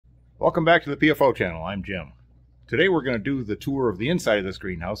Welcome back to the PFO channel. I'm Jim. Today we're going to do the tour of the inside of this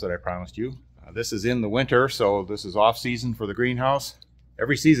greenhouse that I promised you. This is in the winter, so this is off season for the greenhouse.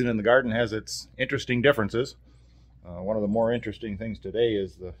 Every season in the garden has its interesting differences. One of the more interesting things today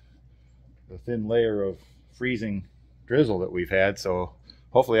is the thin layer of freezing drizzle that we've had, so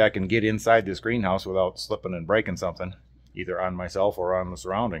hopefully I can get inside this greenhouse without slipping and breaking something, either on myself or on the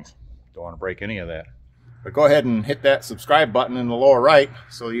surroundings. Don't want to break any of that. But go ahead and hit that subscribe button in the lower right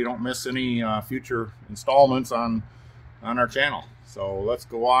so you don't miss any future installments on our channel. So let's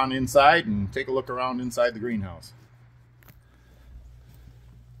go on inside and take a look around inside the greenhouse.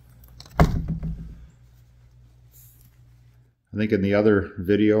 I think in the other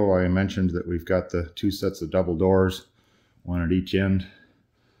video I mentioned that we've got the two sets of double doors, one at each end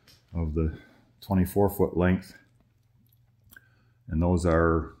of the 24-foot length. And those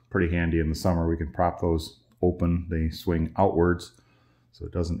are pretty handy in the summer. We can prop those open. They swing outwards so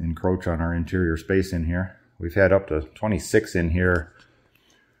it doesn't encroach on our interior space in here. We've had up to 26 in here.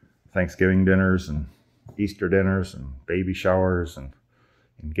 Thanksgiving dinners and Easter dinners and baby showers and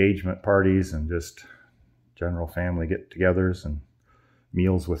engagement parties and just general family get-togethers and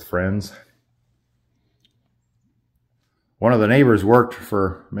meals with friends. One of the neighbors worked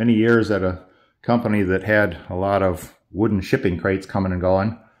for many years at a company that had a lot of wooden shipping crates coming and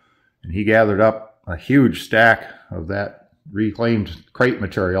going. And he gathered up a huge stack of that reclaimed crate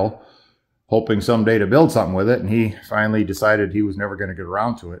material, hoping someday to build something with it. And he finally decided he was never going to get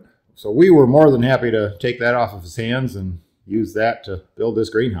around to it. So we were more than happy to take that off of his hands and use that to build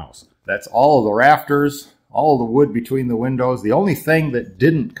this greenhouse. That's all of the rafters, all of the wood between the windows. The only thing that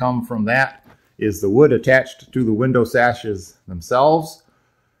didn't come from that is the wood attached to the window sashes themselves,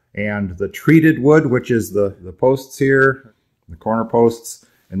 and the treated wood, which is the posts here, the corner posts,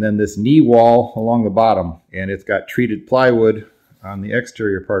 and then this knee wall along the bottom. And it's got treated plywood on the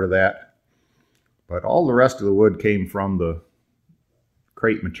exterior part of that. But all the rest of the wood came from the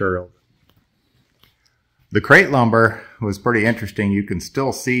crate material. The crate lumber was pretty interesting. You can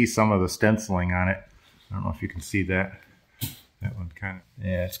still see some of the stenciling on it. I don't know if you can see that. That one kind of,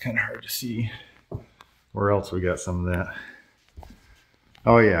 yeah, it's kind of hard to see. Where else we got some of that?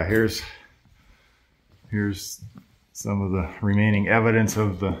 Oh yeah, here's some of the remaining evidence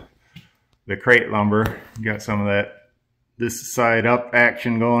of the crate lumber. Got some of that this side up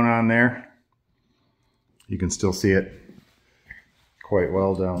action going on there. You can still see it quite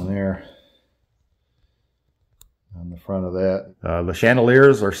well down there on the front of that. The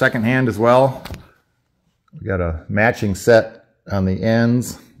chandeliers are secondhand as well. We got a matching set on the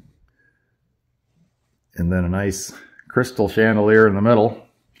ends, and then a nice crystal chandelier in the middle.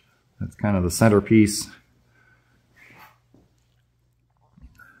 That's kind of the centerpiece.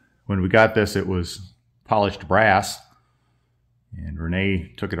 When we got this, it was polished brass, and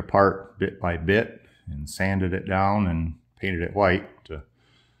Renee took it apart bit by bit and sanded it down and painted it white to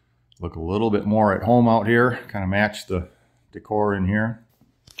look a little bit more at home out here, kind of match the decor in here.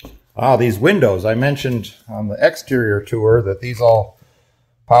 These windows, I mentioned on the exterior tour that these all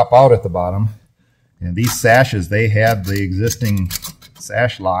pop out at the bottom. And these sashes, they had the existing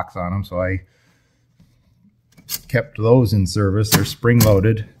sash locks on them, so I kept those in service. They're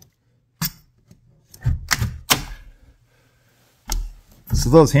spring-loaded. So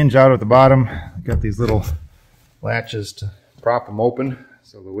those hinge out at the bottom. I've got these little latches to prop them open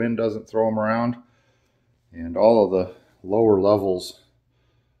so the wind doesn't throw them around. And all of the lower levels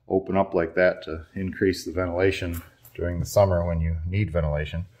open up like that to increase the ventilation during the summer when you need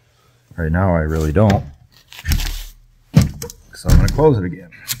ventilation. Right now I really don't, so I'm going to close it again.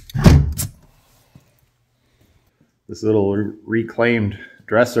 This little reclaimed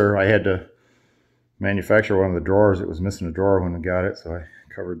dresser, I had to manufacture one of the drawers. It was missing a drawer when we got it, so I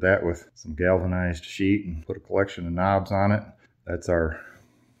covered that with some galvanized sheet and put a collection of knobs on it. That's our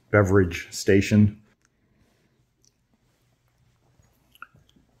beverage station.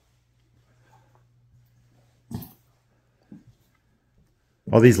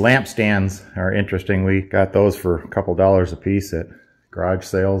 Well, these lamp stands are interesting. We got those for a couple dollars a piece at garage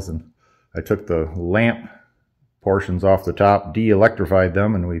sales, and I took the lamp portions off the top, de-electrified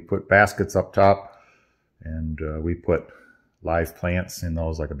them, and we put baskets up top, and we put live plants in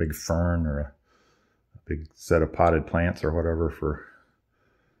those, like a big fern or a big set of potted plants or whatever for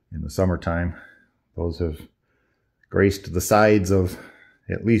in the summertime. Those have graced the sides of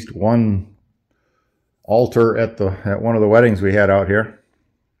at least one altar at one of the weddings we had out here.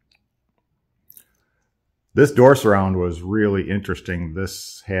 This door surround was really interesting.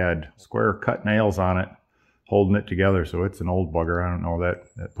 This had square cut nails on it holding it together, so it's an old bugger. I don't know,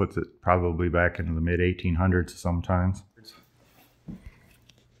 that puts it probably back into the mid 1800s sometimes.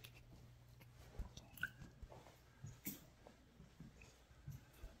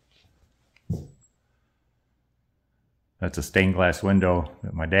 That's a stained glass window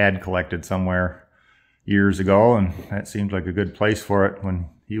that my dad collected somewhere years ago, and that seemed like a good place for it when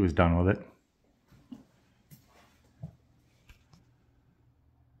he was done with it.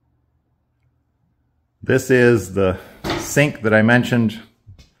 This is the sink that I mentioned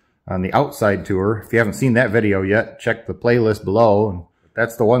on the outside tour. If you haven't seen that video yet, check the playlist below.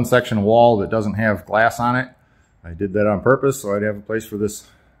 That's the one section wall that doesn't have glass on it. I did that on purpose so I'd have a place for this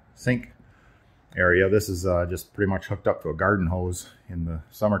sink area. This is just pretty much hooked up to a garden hose in the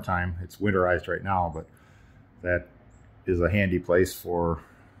summertime. It's winterized right now, but that is a handy place for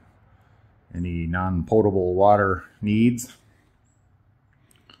any non-potable water needs.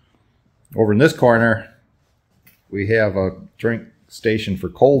 Over in this corner, we have a drink station for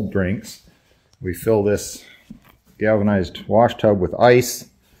cold drinks. We fill this galvanized wash tub with ice,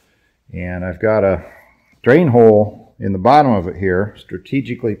 and I've got a drain hole in the bottom of it here,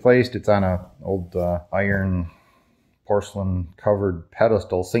 strategically placed. It's on an old iron porcelain covered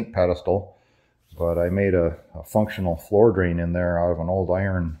pedestal, sink pedestal, but I made a functional floor drain in there out of an old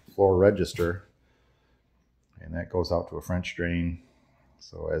iron floor register, and that goes out to a French drain.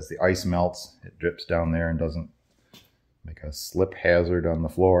 So as the ice melts, it drips down there and doesn't make a slip hazard on the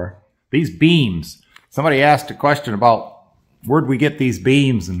floor. These beams, somebody asked a question about where'd we get these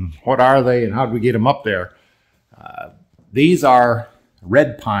beams and what are they and how did we get them up there? These are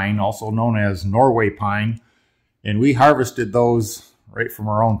red pine, also known as Norway pine, and we harvested those right from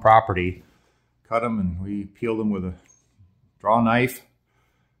our own property. Cut them and we peeled them with a draw knife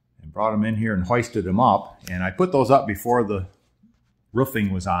and brought them in here and hoisted them up. And I put those up before the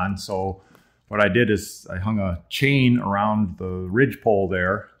roofing was on. So what I did is I hung a chain around the ridge pole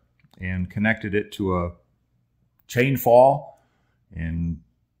there and connected it to a chain fall and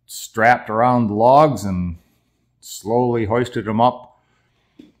strapped around the logs and slowly hoisted them up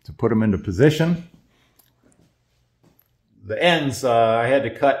to put them into position. The ends, I had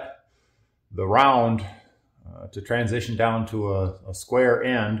to cut the round to transition down to a square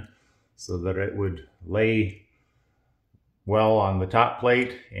end so that it would lay well on the top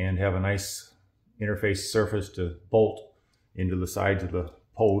plate and have a nice interface surface to bolt into the sides of the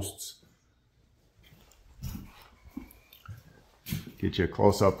posts. Get you a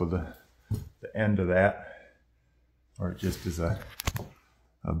close-up of the end of that, or it just is a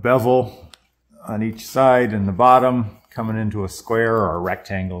bevel on each side, and the bottom coming into a square, or a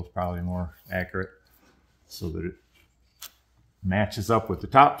rectangle is probably more accurate, so that it matches up with the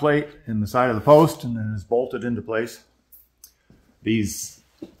top plate and the side of the post and then is bolted into place. These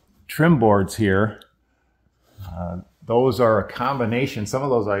trim boards here, those are a combination. Some of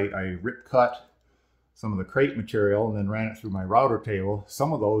those I rip cut some of the crate material and then ran it through my router table.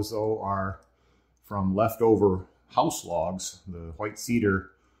 Some of those, though, are from leftover house logs, the white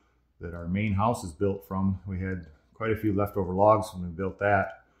cedar that our main house is built from. We had quite a few leftover logs when we built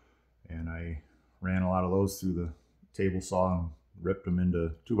that, and I ran a lot of those through the table saw and ripped them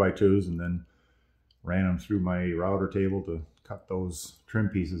into 2x2s and then ran them through my router table to cut those trim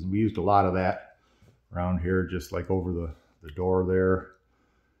pieces. And we used a lot of that around here, just like over the door there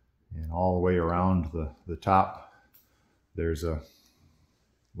and all the way around the top. There's a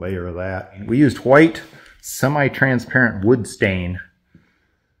layer of that. We used white semi-transparent wood stain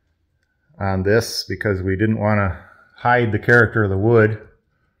on this because we didn't want to hide the character of the wood,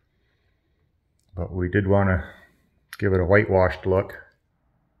 but we did want to give it a whitewashed look.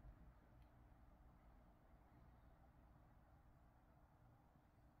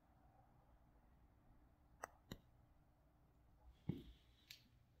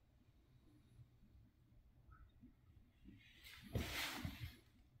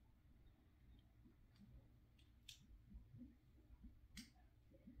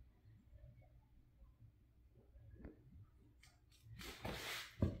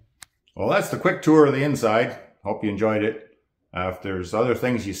 Well, that's the quick tour of the inside. Hope you enjoyed it. If there's other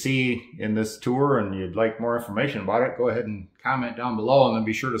things you see in this tour and you'd like more information about it, go ahead and comment down below, and then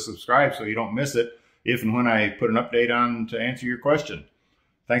be sure to subscribe so you don't miss it if and when I put an update on to answer your question.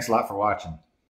 Thanks a lot for watching.